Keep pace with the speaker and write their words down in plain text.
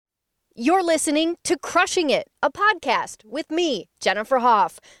You're listening to Crushing It, a podcast with me, Jennifer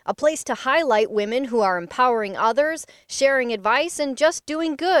Hoff, a place to highlight women who are empowering others, sharing advice, and just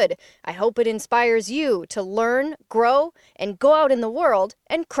doing good. I hope it inspires you to learn, grow, and go out in the world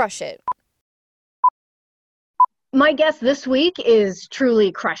and crush it. My guest this week is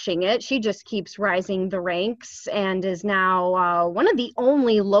truly crushing it. She just keeps rising the ranks and is now one of the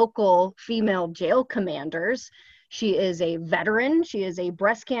only local female jail commanders. She is a veteran. She is a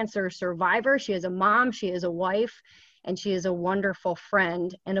breast cancer survivor. She is a mom. She is a wife. And she is a wonderful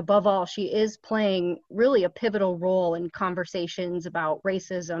friend. And above all, she is playing really a pivotal role in conversations about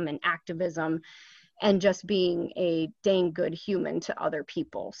racism and activism and just being a dang good human to other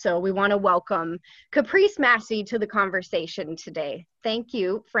people. So we want to welcome Caprice Massey to the conversation today. Thank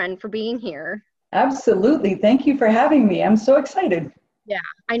you, friend, for being here. Absolutely. Thank you for having me. I'm so excited. Yeah,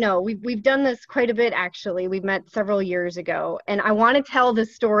 I know. We've done this quite a bit, actually. We've met several years ago. And I want to tell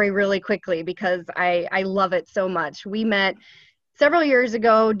this story really quickly because I love it so much. We met several years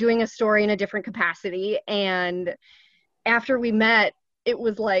ago doing a story in a different capacity. And after we met, it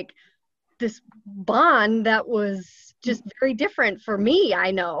was like this bond that was just very different for me,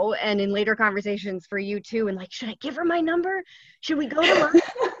 I know. And in later conversations for you too. And like, should I give her my number? Should we go to lunch?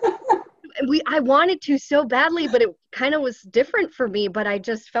 I wanted to so badly, but it kind of was different for me, but I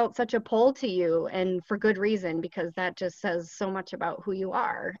just felt such a pull to you, and for good reason, because that just says so much about who you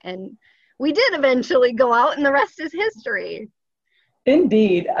are. And we did eventually go out, and the rest is history.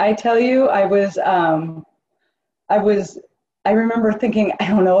 Indeed. I tell you, I remember thinking, I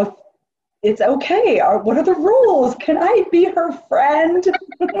don't know if it's okay, or what are the rules? Can I be her friend?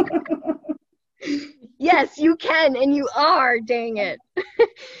 Yes, you can, and you are, dang it.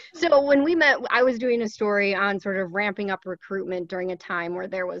 So when we met, I was doing a story on sort of ramping up recruitment during a time where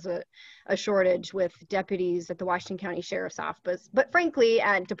there was a shortage with deputies at the Washington County Sheriff's Office, but frankly,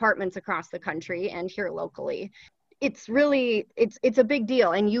 at departments across the country and here locally. It's really, it's a big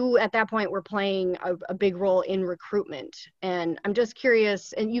deal. And you, at that point, were playing a big role in recruitment. And I'm just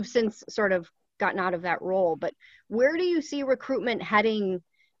curious, and you've since sort of gotten out of that role, but where do you see recruitment heading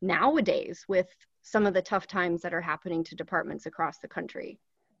nowadays with some of the tough times that are happening to departments across the country?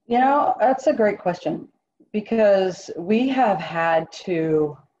 You know, that's a great question, because we have had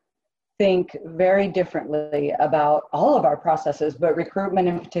to think very differently about all of our processes, but recruitment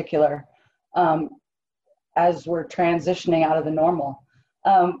in particular, as we're transitioning out of the normal.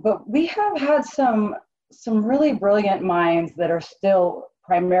 But we have had some really brilliant minds that are still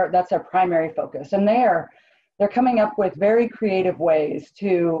that's their primary focus. And they're coming up with very creative ways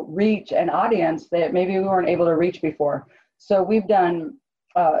to reach an audience that maybe we weren't able to reach before. So we've done,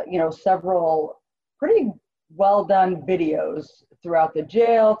 several pretty well done videos throughout the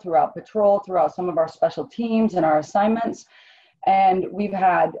jail, throughout patrol, throughout some of our special teams and our assignments. And we've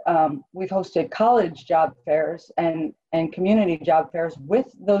hosted college job fairs and community job fairs with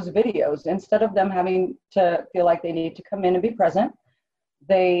those videos. Instead of them having to feel like they need to come in and be present,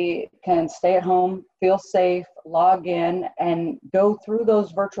 they can stay at home, feel safe, log in, and go through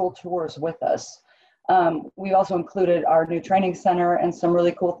those virtual tours with us. We also included our new training center and some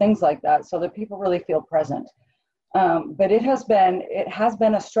really cool things like that, so that people really feel present. But it has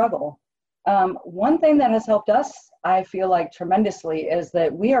been a struggle. One thing that has helped us, I feel like, tremendously, is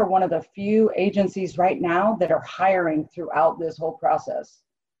that we are one of the few agencies right now that are hiring throughout this whole process.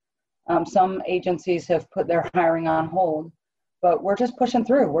 Some agencies have put their hiring on hold, but we're just pushing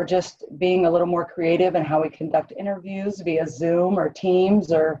through. We're just being a little more creative in how we conduct interviews via Zoom or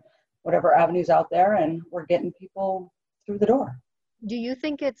Teams or whatever avenues out there, and we're getting people through the door. Do you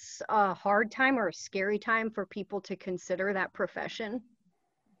think it's a hard time or a scary time for people to consider that profession?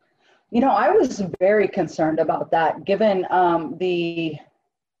 You know, I was very concerned about that, given the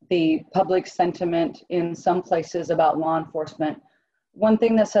public sentiment in some places about law enforcement. One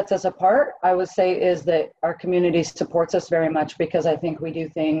thing that sets us apart, I would say, is that our community supports us very much, because I think we do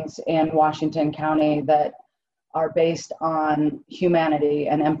things in Washington County that are based on humanity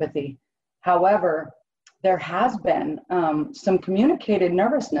and empathy. However, there has been some communicated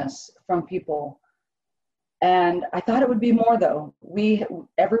nervousness from people. And I thought it would be more, though.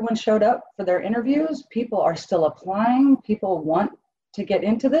 Everyone showed up for their interviews. People are still applying. People want to get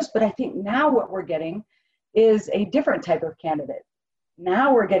into this. But I think now what we're getting is a different type of candidate.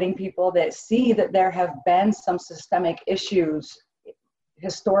 Now we're getting people that see that there have been some systemic issues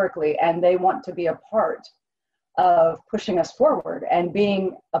historically, and they want to be a part of pushing us forward and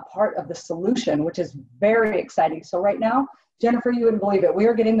being a part of the solution, which is very exciting. So right now, Jennifer, you wouldn't believe it, we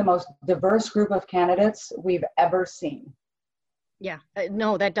are getting the most diverse group of candidates we've ever seen. Yeah,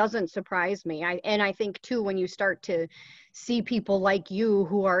 no, that doesn't surprise me. And I think too, when you start to see people like you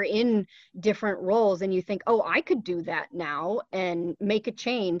who are in different roles and you think, oh, I could do that now and make a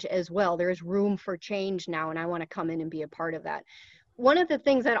change as well. There's room for change now, and I want to come in and be a part of that. One of the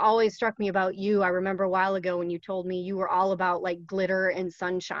things that always struck me about you, I remember a while ago when you told me you were all about like glitter and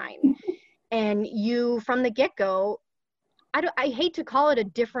sunshine. And you, from the get-go, I hate to call it a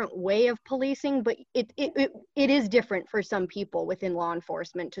different way of policing, but it is different for some people within law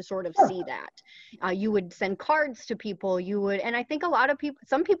enforcement to sort of Sure. see that. You would send cards to people, and I think a lot of people,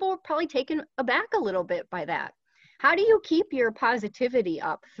 some people were probably taken aback a little bit by that. How do you keep your positivity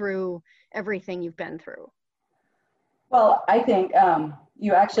up through everything you've been through? Well, I think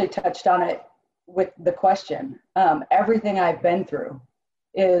you actually touched on it with the question. Everything I've been through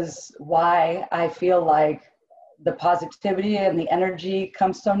is why I feel like the positivity and the energy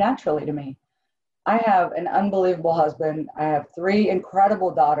comes so naturally to me. I have an unbelievable husband. I have 3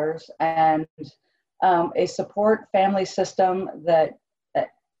 incredible daughters and a support family system that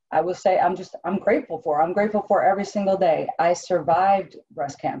I will say I'm grateful for. I'm grateful for every single day. I survived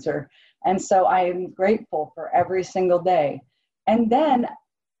breast cancer. And so I am grateful for every single day. And then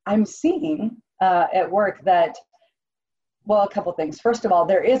I'm seeing at work that, well, a couple things. First of all,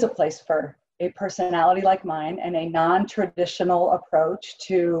 there is a place for a personality like mine and a non-traditional approach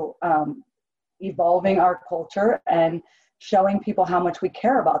to evolving our culture and showing people how much we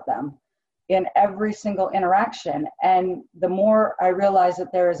care about them in every single interaction. And the more I realize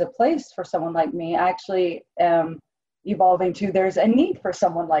that there is a place for someone like me, I actually am evolving to there's a need for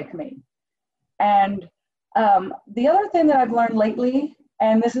someone like me. And the other thing that I've learned lately,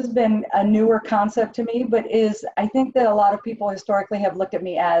 and this has been a newer concept to me, but is I think that a lot of people historically have looked at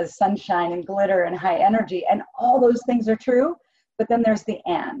me as sunshine and glitter and high energy, and all those things are true, but then there's the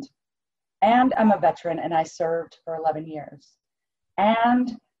and. And I'm a veteran and I served for 11 years.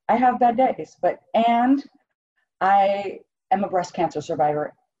 And I have bad days, and I am a breast cancer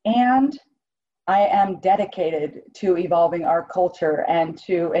survivor. And I am dedicated to evolving our culture and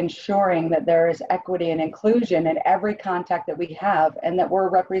to ensuring that there is equity and inclusion in every contact that we have and that we're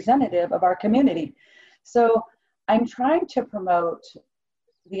representative of our community. So I'm trying to promote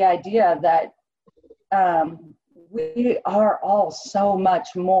the idea that we are all so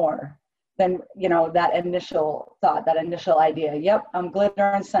much more than, that initial thought, that initial idea. Yep, I'm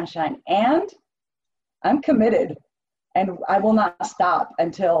glitter and sunshine, and I'm committed, and I will not stop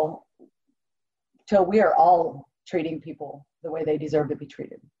until we are all treating people the way they deserve to be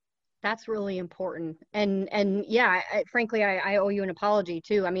treated. That's really important. And yeah, frankly, I owe you an apology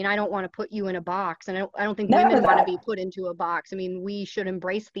too. I mean, I don't want to put you in a box, and I don't think women want to be put into a box. I mean, we should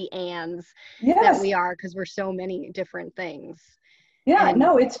embrace the ands that we are, because we're so many different things. Yeah,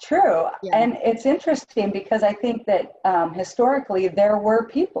 no, it's true. Yeah. And it's interesting because I think that historically there were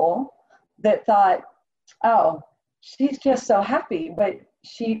people that thought, oh, she's just so happy, but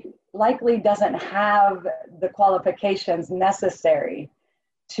she likely doesn't have the qualifications necessary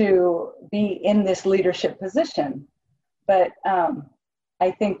to be in this leadership position. But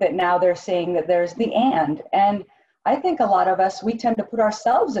I think that now they're seeing that there's the and I think a lot of us, we tend to put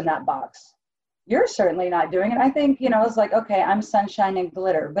ourselves in that box. You're certainly not doing it. I think, it's like, okay, I'm sunshine and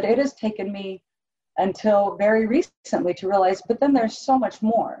glitter, but it has taken me until very recently to realize, but then there's so much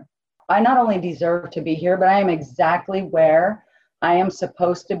more. I not only deserve to be here, but I am exactly where I am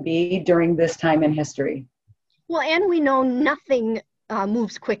supposed to be during this time in history. Well, and we know nothing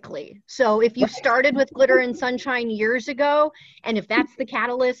moves quickly. So if you started with glitter and sunshine years ago, and if that's the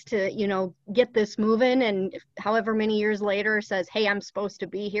catalyst to, get this moving, and however many years later says, hey, I'm supposed to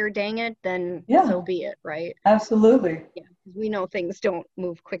be here, dang it, then so be it, right? Absolutely. Yeah, because we know things don't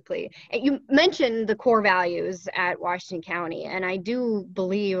move quickly. And you mentioned the core values at Washington County, and I do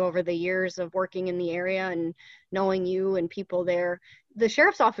believe over the years of working in the area and knowing you and people there, the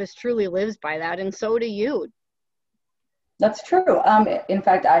sheriff's office truly lives by that, and so do you. That's true. In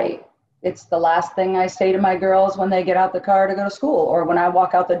fact, it's the last thing I say to my girls when they get out the car to go to school, or when I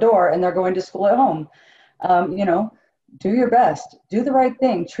walk out the door and they're going to school at home. Do your best, do the right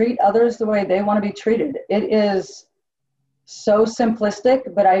thing, treat others the way they want to be treated. It is so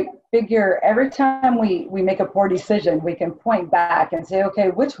simplistic, but I figure every time we make a poor decision, we can point back and say, okay,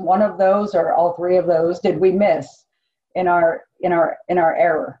 which one of those or all 3 of those did we miss in our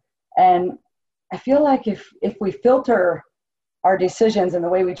error? And I feel like if we filter our decisions and the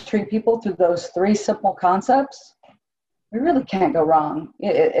way we treat people through those 3 simple concepts, we really can't go wrong,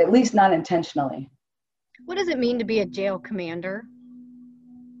 at least not intentionally. What does it mean to be a jail commander?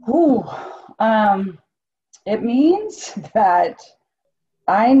 It means that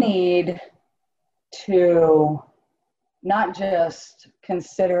I need to not just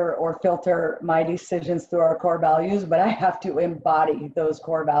consider or filter my decisions through our core values, but I have to embody those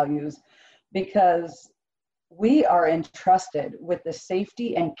core values, because we are entrusted with the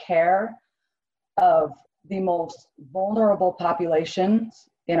safety and care of the most vulnerable populations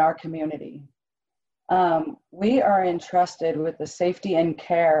in our community. We are entrusted with the safety and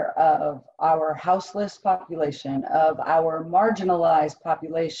care of our houseless population, of our marginalized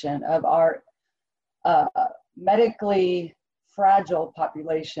population, of our medically fragile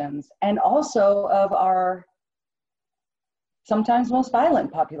populations, and also of our sometimes most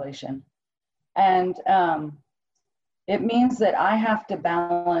violent population. And it means that I have to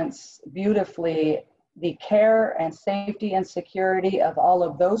balance beautifully the care and safety and security of all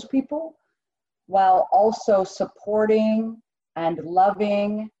of those people, while also supporting and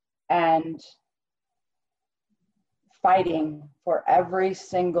loving and fighting for every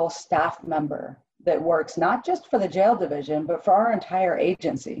single staff member that works, not just for the jail division, but for our entire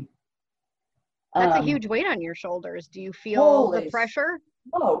agency. That's a huge weight on your shoulders. Do you feel the pressure?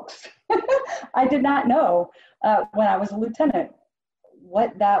 Smokes. I did not know when I was a lieutenant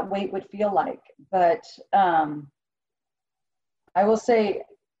what that weight would feel like. But I will say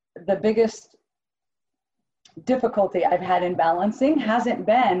the biggest difficulty I've had in balancing hasn't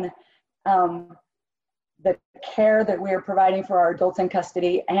been the care that we are providing for our adults in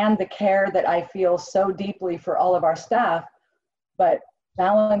custody and the care that I feel so deeply for all of our staff, but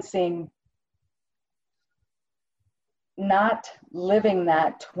balancing not living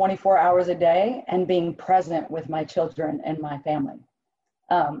that 24 hours a day and being present with my children and my family.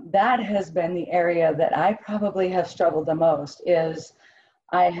 That has been the area that I probably have struggled the most. Is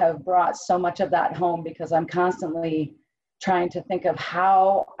I have brought so much of that home because I'm constantly trying to think of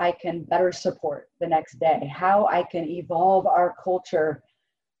how I can better support the next day, how I can evolve our culture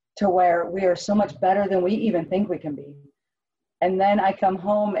to where we are so much better than we even think we can be. And then I come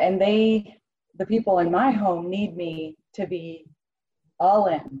home and the people in my home need me to be all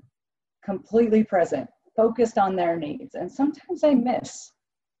in, completely present, focused on their needs. And sometimes I miss.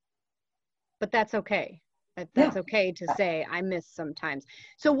 But that's okay. That's okay to say, I miss sometimes.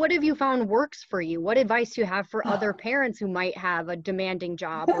 So what have you found works for you? What advice do you have for other parents who might have a demanding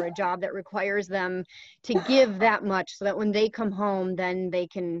job or a job that requires them to give that much, so that when they come home, then they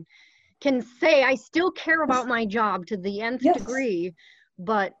can say, I still care about my job to the nth degree,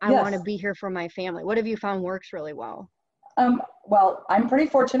 but I want to be here for my family. What have you found works really well? Well, I'm pretty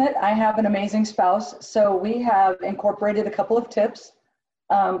fortunate. I have an amazing spouse. So we have incorporated a couple of tips.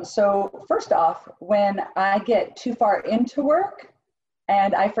 So first off, when I get too far into work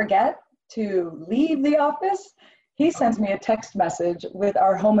and I forget to leave the office, he sends me a text message with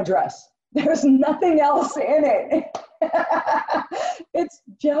our home address. There's nothing else in it. It's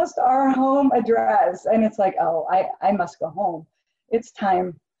just our home address. And it's like, oh, I must go home. It's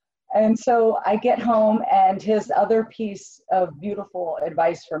time. And so I get home, and his other piece of beautiful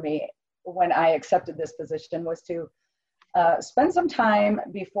advice for me when I accepted this position was to spend some time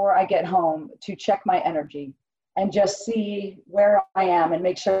before I get home to check my energy and just see where I am and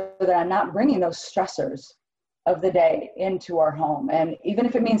make sure that I'm not bringing those stressors of the day into our home. And even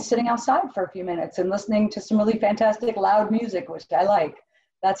if it means sitting outside for a few minutes and listening to some really fantastic loud music, which I like,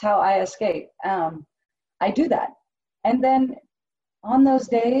 that's how I escape. I do that. And then on those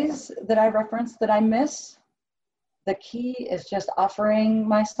days that I referenced that I miss, the key is just offering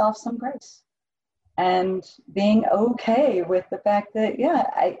myself some grace and being okay with the fact that,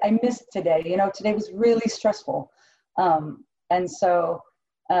 I missed today. You know, today was really stressful. And so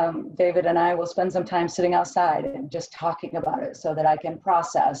David and I will spend some time sitting outside and just talking about it so that I can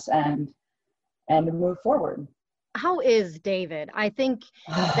process and move forward. How is David? I think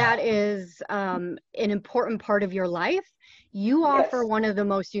that is an important part of your life. You offer one of the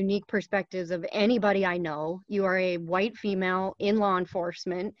most unique perspectives of anybody I know. You are a white female in law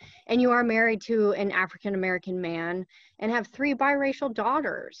enforcement, and you are married to an African-American man and have 3 biracial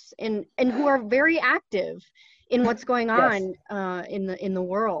daughters, and who are very active in what's going on in the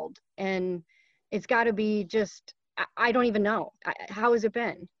world. And it's got to be just, I don't even know. How has it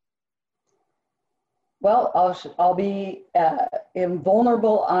been? Well, I'll be in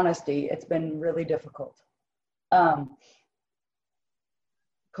vulnerable honesty. It's been really difficult.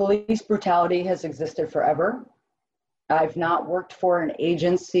 Police brutality has existed forever. I've not worked for an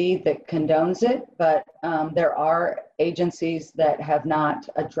agency that condones it, but there are agencies that have not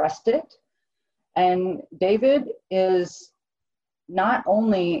addressed it. And David is not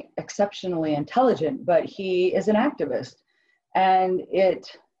only exceptionally intelligent, but he is an activist. And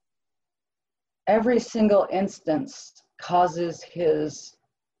every single instance causes his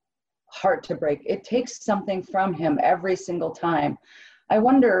heart to break. It takes something from him every single time. I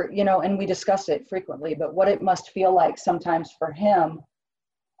wonder, you know, and we discuss it frequently, but what it must feel like sometimes for him,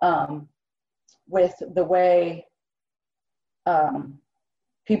 with the way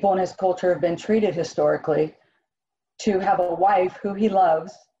people in his culture have been treated historically, to have a wife who he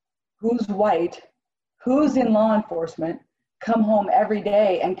loves, who's white, who's in law enforcement, come home every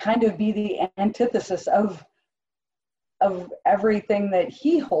day and kind of be the antithesis of everything that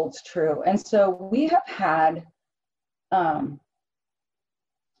he holds true. And so we have had,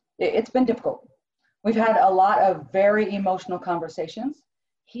 it's been difficult. We've had a lot of very emotional conversations.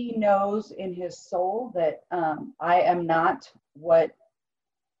 He knows in his soul that I am not what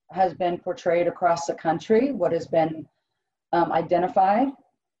has been portrayed across the country, what has been identified.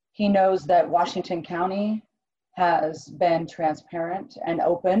 He knows that Washington County has been transparent and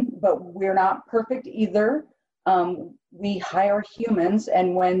open, but we're not perfect either. We hire humans,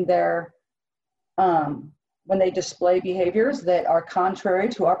 and when they display behaviors that are contrary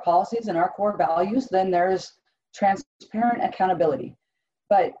to our policies and our core values, then there's transparent accountability.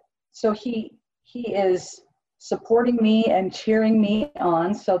 But so he is supporting me and cheering me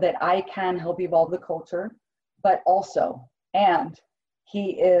on so that I can help evolve the culture, but also, and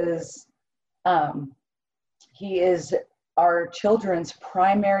he is our children's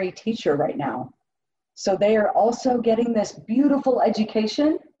primary teacher right now. So they are also getting this beautiful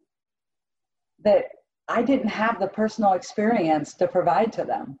education that I didn't have the personal experience to provide to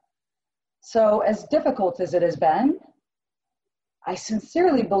them. So as difficult as it has been, I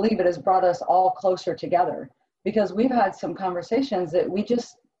sincerely believe it has brought us all closer together, because we've had some conversations that we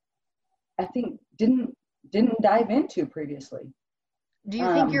just, I think, didn't dive into previously. Do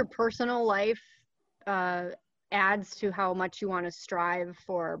you think your personal life adds to how much you want to strive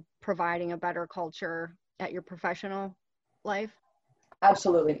for providing a better culture at your professional life?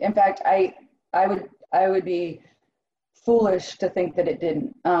 Absolutely. In fact, I would be foolish to think that it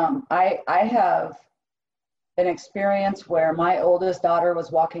didn't. I have an experience where my oldest daughter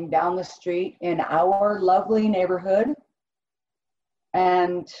was walking down the street in our lovely neighborhood,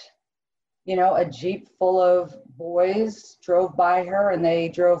 and you know, a Jeep full of boys drove by her, and they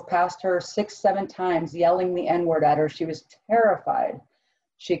drove past her 6-7 times yelling the N-word at her. She was terrified.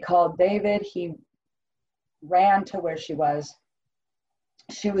 She called David. He ran to where she was.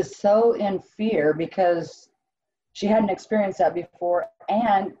 She was so in fear because she hadn't experienced that before,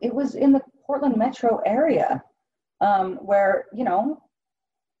 and it was in the Portland metro area, where, you know,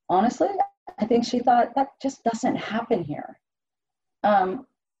 honestly, I think she thought that just doesn't happen here.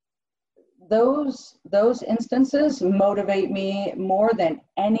 Those instances motivate me more than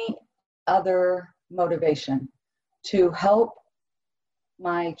any other motivation to help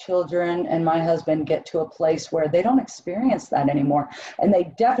my children and my husband get to a place where they don't experience that anymore. And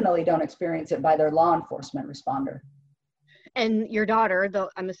they definitely don't experience it by their law enforcement responder. And your daughter, though,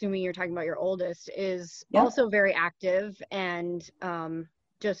 I'm assuming you're talking about your oldest, is also very active and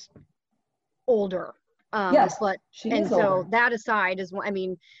just older. Yes, but and so older. That aside is, I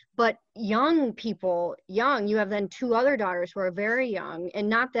mean, but young people, you have then 2 other daughters who are very young, and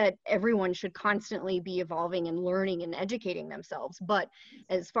not that everyone should constantly be evolving and learning and educating themselves, but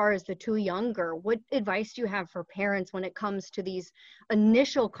as far as the 2 younger, what advice do you have for parents when it comes to these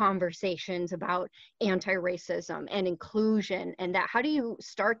initial conversations about anti-racism and inclusion, and that how do you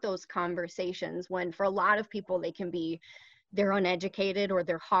start those conversations when for a lot of people they're uneducated, or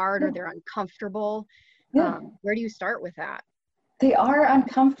they're hard, or they're uncomfortable? Where do you start with that? They are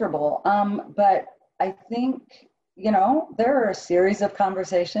uncomfortable, but I think, you know, there are a series of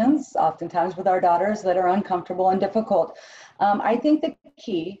conversations, oftentimes with our daughters, that are uncomfortable and difficult. I think the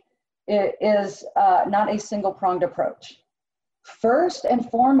key is not a single-pronged approach. First and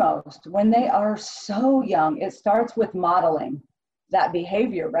foremost, when they are so young, it starts with modeling that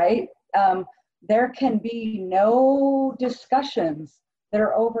behavior, right? There can be no discussions that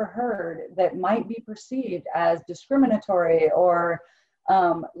are overheard that might be perceived as discriminatory or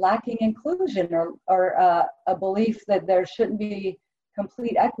lacking inclusion, or a belief that there shouldn't be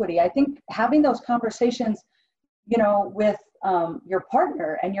complete equity. I think having those conversations, you know, with your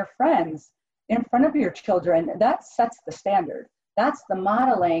partner and your friends in front of your children, that sets the standard. That's the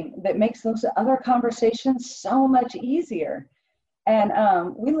modeling that makes those other conversations so much easier. And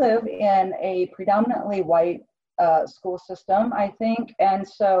we live in a predominantly white school system, I think. And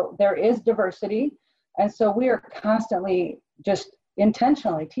so there is diversity. And so we are constantly just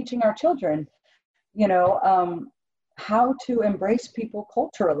intentionally teaching our children, you know, how to embrace people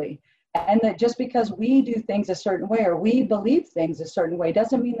culturally. And that just because we do things a certain way, or we believe things a certain way,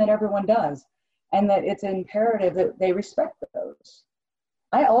 doesn't mean that everyone does. And that it's imperative that they respect those.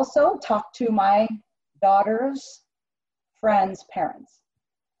 I also talk to my daughter's friends' parents,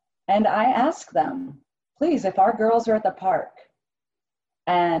 and I ask them, please, if our girls are at the park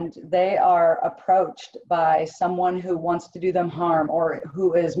and they are approached by someone who wants to do them harm or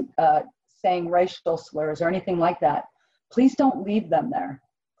who is saying racial slurs or anything like that, please don't leave them there.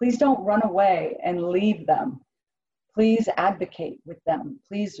 Please don't run away and leave them. Please advocate with them.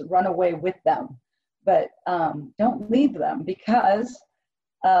 Please run away with them. But don't leave them, because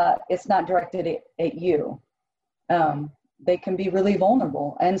it's not directed at you. They can be really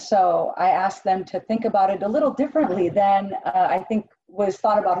vulnerable. And so I ask them to think about it a little differently than I think was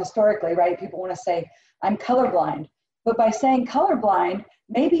thought about historically, right? People want to say, I'm colorblind. But by saying colorblind,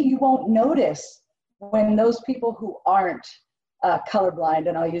 maybe you won't notice when those people who aren't colorblind,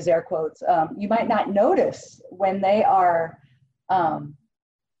 and I'll use air quotes, you might not notice when they are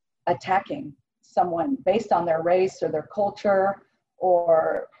attacking someone based on their race or their culture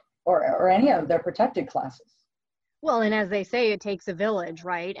or any of their protected classes. Well, and as they say, it takes a village,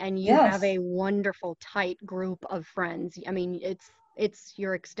 right? And you Yes. have a wonderful, tight group of friends. I mean, it's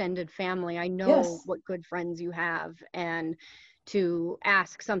your extended family. I know Yes. what good friends you have, and to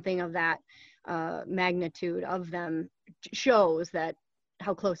ask something of that magnitude of them shows that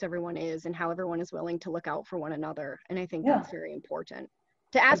how close everyone is and how everyone is willing to look out for one another. And I think that's very important.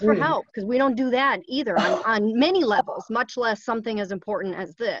 To ask Agreed. for help, because we don't do that either on many levels, much less something as important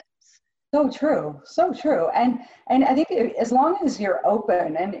as this. So true, so true. And I think as long as you're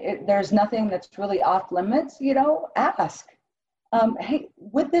open and there's nothing that's really off limits, ask. Hey,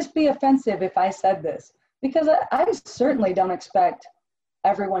 would this be offensive if I said this? Because I certainly don't expect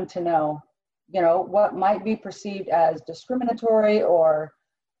everyone to know, what might be perceived as discriminatory or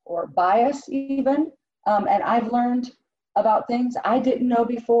bias even. And I've learned about things I didn't know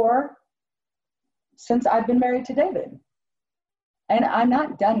before since I've been married to David. And I'm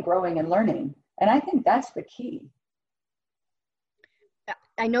not done growing and learning. And I think that's the key.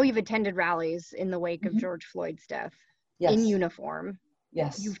 I know you've attended rallies in the wake of George Floyd's death. Yes. In uniform.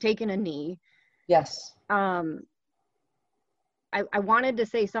 Yes. You've taken a knee. Yes. I wanted to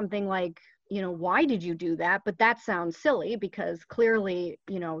say something like, why did you do that? But that sounds silly, because clearly,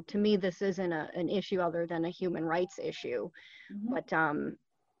 to me, this isn't an issue other than a human rights issue. But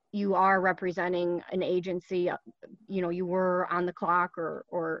you are representing an agency, you were on the clock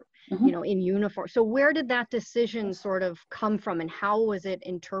or in uniform. So where did that decision sort of come from, and how was it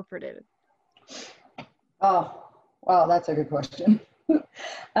interpreted? Oh, wow, that's a good question.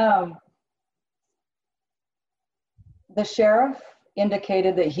 The sheriff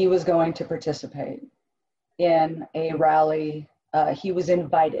indicated that he was going to participate in a rally. He was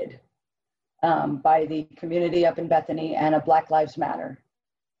invited by the community up in Bethany and a Black Lives Matter.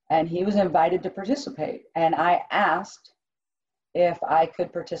 And he was invited to participate. And I asked if I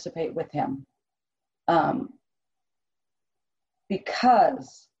could participate with him.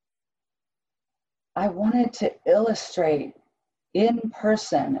 Because I wanted to illustrate in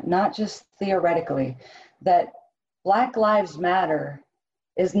person, not just theoretically, that Black Lives Matter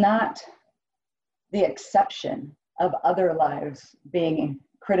is not the exception of other lives being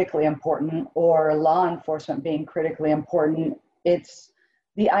critically important or law enforcement being critically important. It's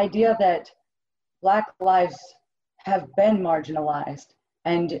the idea that Black lives have been marginalized,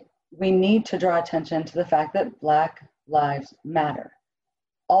 and we need to draw attention to the fact that Black lives matter.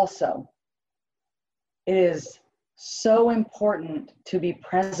 Also, it is so important to be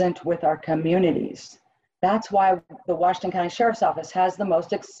present with our communities. That's why the Washington County Sheriff's Office has the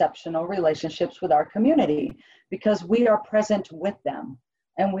most exceptional relationships with our community, because we are present with them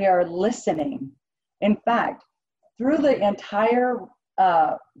and we are listening. In fact, through the entire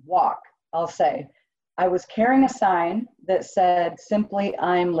walk, I'll say, I was carrying a sign that said simply,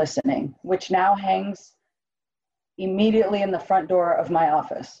 "I'm listening," which now hangs immediately in the front door of my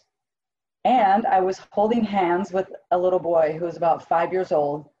office. And I was holding hands with a little boy who was about 5 years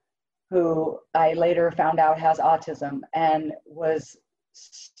old, who I later found out has autism, and was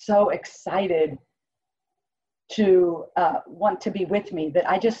so excited to want to be with me that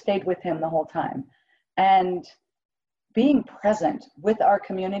I just stayed with him the whole time. And being present with our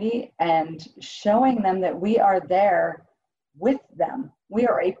community and showing them that we are there with them. We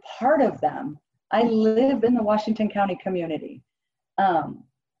are a part of them. I live in the Washington County community.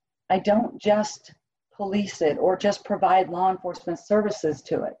 I don't just police it or just provide law enforcement services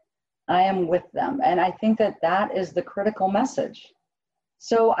to it. I am with them. And I think that that is the critical message.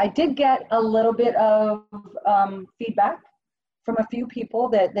 So I did get a little bit of feedback from a few people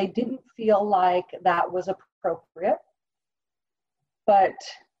that they didn't feel like that was appropriate. But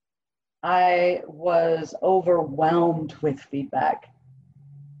I was overwhelmed with feedback.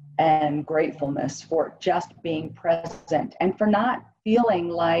 and gratefulness for just being present and for not feeling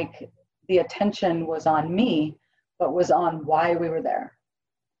like the attention was on me, but was on why we were there.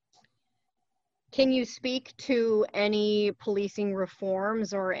 Can you speak to any policing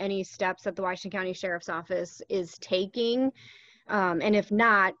reforms or any steps that the Washington County Sheriff's Office is taking? And if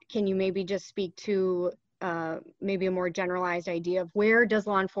not, can you maybe just speak to maybe a more generalized idea of where does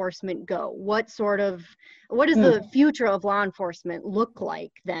law enforcement go? What does the future of law enforcement look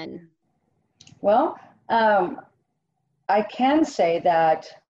like then? Well, I can say that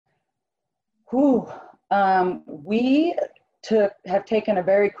we have taken a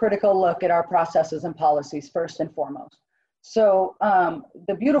very critical look at our processes and policies first and foremost. So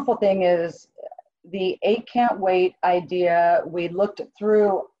the beautiful thing is the 8 can't wait idea, we looked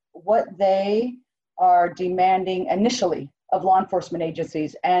through what they are demanding initially of law enforcement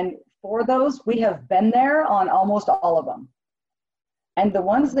agencies. And for those, we have been there on almost all of them. And the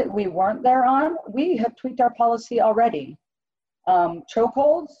ones that we weren't there on, we have tweaked our policy already.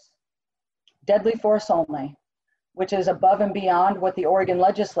 Chokeholds, deadly force only, which is above and beyond what the Oregon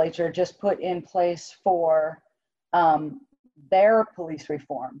legislature just put in place for their police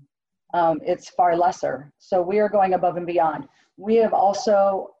reform. It's far lesser. So we are going above and beyond. We have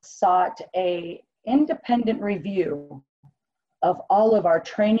also sought an independent review of all of our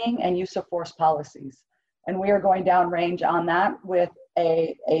training and use of force policies. And we are going downrange on that with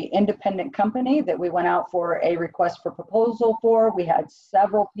a independent company that we went out for a request for proposal for. We had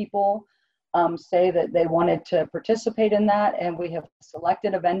several people say that they wanted to participate in that, and we have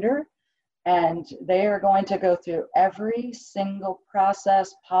selected a vendor, and they are going to go through every single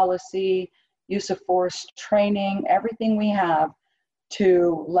process, policy, use of force, training, everything we have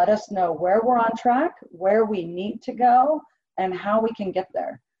to let us know where we're on track, where we need to go, and how we can get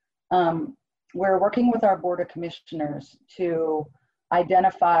there. We're working with our Board of Commissioners to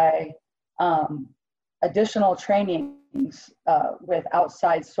identify additional trainings with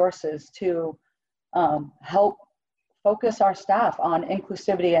outside sources to help focus our staff on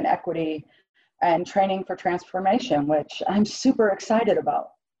inclusivity and equity and training for transformation, which I'm super excited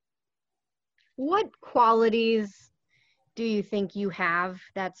about. What qualities do you think you have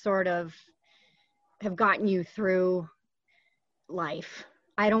that sort of have gotten you through life?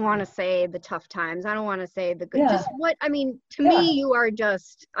 I don't want to say the tough times. I don't want to say the good. Just what, I mean, to me, you are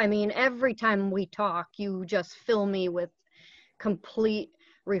just, I mean, every time we talk, you just fill me with complete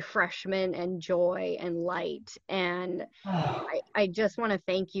refreshment and joy and light. And I just want to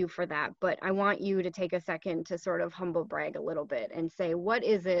thank you for that. But I want you to take a second to sort of humble brag a little bit and say, what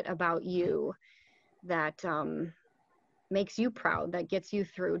is it about you that makes you proud, that gets you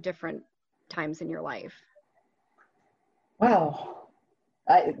through different times in your life? Wow.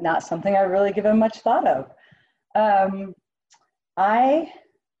 Not something I've really given much thought of.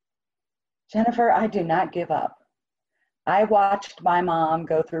 Jennifer, I do not give up. I watched my mom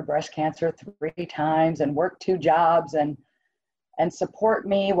go through breast cancer 3 times and work 2 jobs and support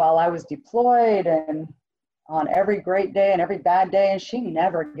me while I was deployed and on every great day and every bad day, and she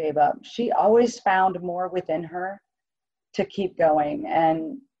never gave up. She always found more within her to keep going.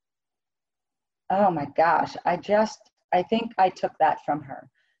 And oh my gosh, I think I took that from her.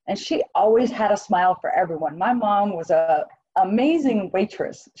 And she always had a smile for everyone. My mom was an amazing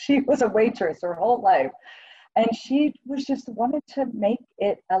waitress. She was a waitress her whole life. And she was just wanted to make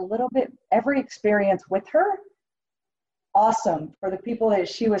it a little bit, every experience with her, awesome for the people that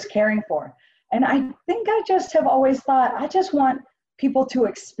she was caring for. And I think I just have always thought, I just want people to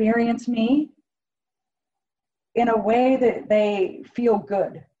experience me in a way that they feel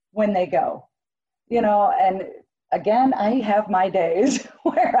good when they go, you know. And again, I have my days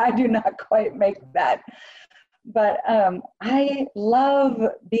where I do not quite make that. But I love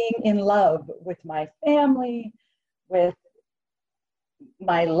being in love with my family, with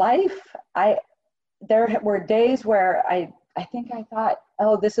my life. There were days where I think I thought,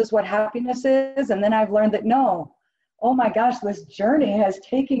 oh, this is what happiness is. And then I've learned that no, oh my gosh, this journey has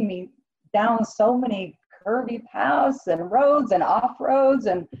taken me down so many curvy paths and roads and off roads.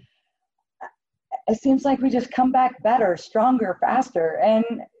 And it seems like we just come back better, stronger, faster. And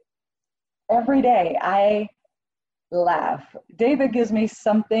every day I laugh. David gives me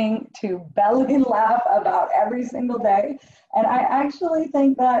something to belly laugh about every single day. And I actually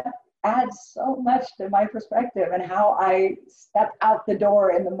think that adds so much to my perspective and how I step out the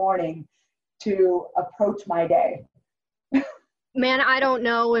door in the morning to approach my day. Man, I don't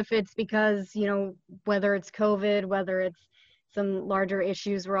know if it's because, you know, whether it's COVID, whether it's some larger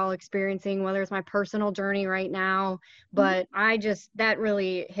issues we're all experiencing, whether it's my personal journey right now. But that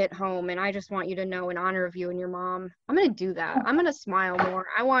really hit home. And I just want you to know, in honor of you and your mom, I'm going to do that. I'm going to smile more.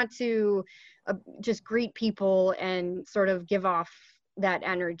 I want to just greet people and sort of give off that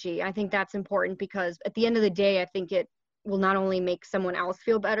energy. I think that's important because at the end of the day, I think it will not only make someone else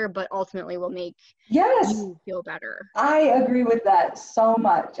feel better, but ultimately will make you feel better. I agree with that so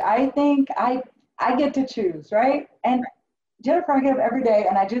much. I think I get to choose, right? And Jennifer, I get up every day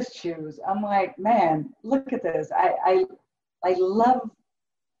and I just choose. I'm like, man, look at this. I love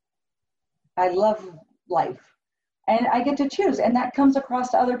life, and I get to choose, and that comes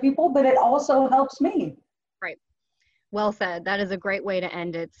across to other people, but it also helps me. Right. Well said. That is a great way to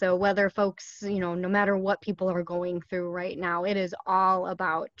end it. So whether folks, no matter what people are going through right now, it is all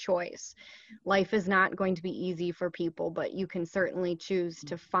about choice. Life is not going to be easy for people, but you can certainly choose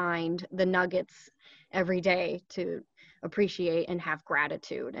to find the nuggets every day to appreciate and have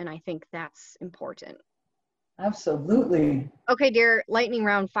gratitude. And I think that's important. Absolutely. Okay, dear, lightning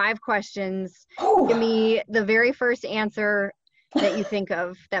round, 5 questions. Oh. Give me the very first answer that you think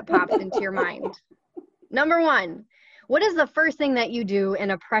of that pops into your mind. Number 1, what is the first thing that you do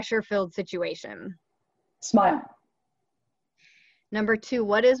in a pressure-filled situation? Smile. Number 2,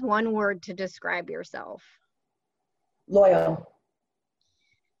 what is one word to describe yourself? Loyal.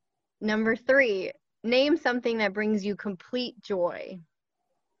 Number 3, name something that brings you complete joy.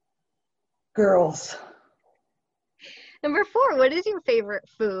 Girls. Number 4, what is your favorite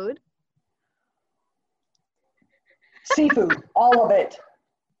food? Seafood, all of it.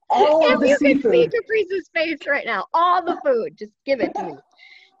 All of the seafood. You can see Caprice's face right now. All the food. Just give it to me.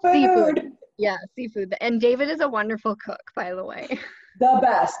 Food. Seafood. Yeah, seafood. And David is a wonderful cook, by the way. The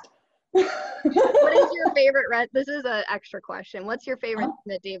best. What is your favorite this is an extra question. What's your favorite thing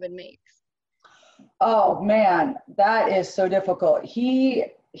that David makes? Oh man, that is so difficult.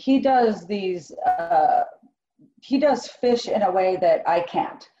 He does these he does fish in a way that I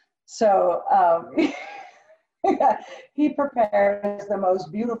can't. So he prepares the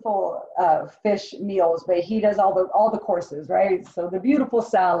most beautiful fish meals, but he does all the courses, right? So the beautiful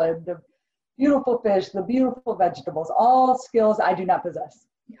salad, the beautiful fish, the beautiful vegetables, all skills I do not possess.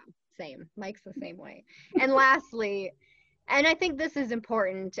 Yeah, same. Mike's the same way. And lastly, and I think this is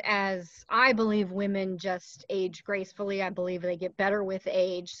important, as I believe women just age gracefully. I believe they get better with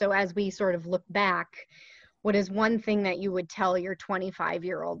age. So as we sort of look back, what is one thing that you would tell your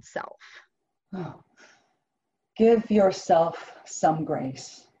 25-year-old self? Oh. Give yourself some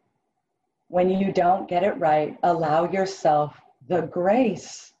grace. When you don't get it right, allow yourself the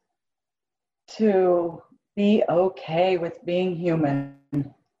grace to be okay with being human.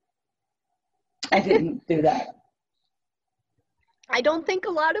 I didn't do that. I don't think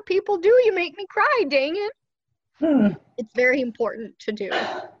a lot of people do. You make me cry, dang it. It's very important to do.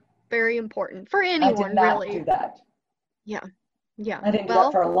 Very important for anyone, I did not really. do that. Yeah. Yeah. I didn't do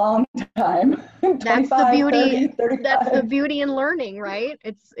that for a long time. That's the beauty. 30, 35. That's the beauty in learning, right?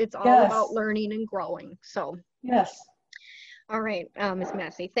 It's all about learning and growing. So. Yes. All right, Ms.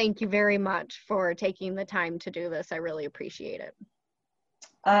 Massey, thank you very much for taking the time to do this. I really appreciate it.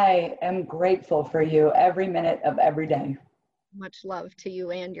 I am grateful for you every minute of every day. Much love to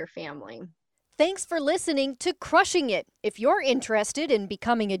you and your family. Thanks for listening to Crushing It. If you're interested in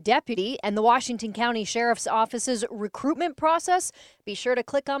becoming a deputy and the Washington County Sheriff's Office's recruitment process, be sure to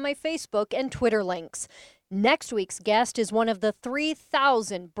click on my Facebook and Twitter links. Next week's guest is one of the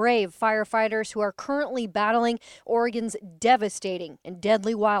 3,000 brave firefighters who are currently battling Oregon's devastating and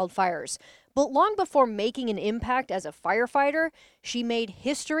deadly wildfires. But long before making an impact as a firefighter, she made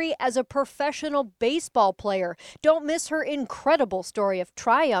history as a professional baseball player. Don't miss her incredible story of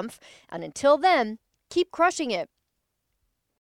triumph. And until then, keep crushing it.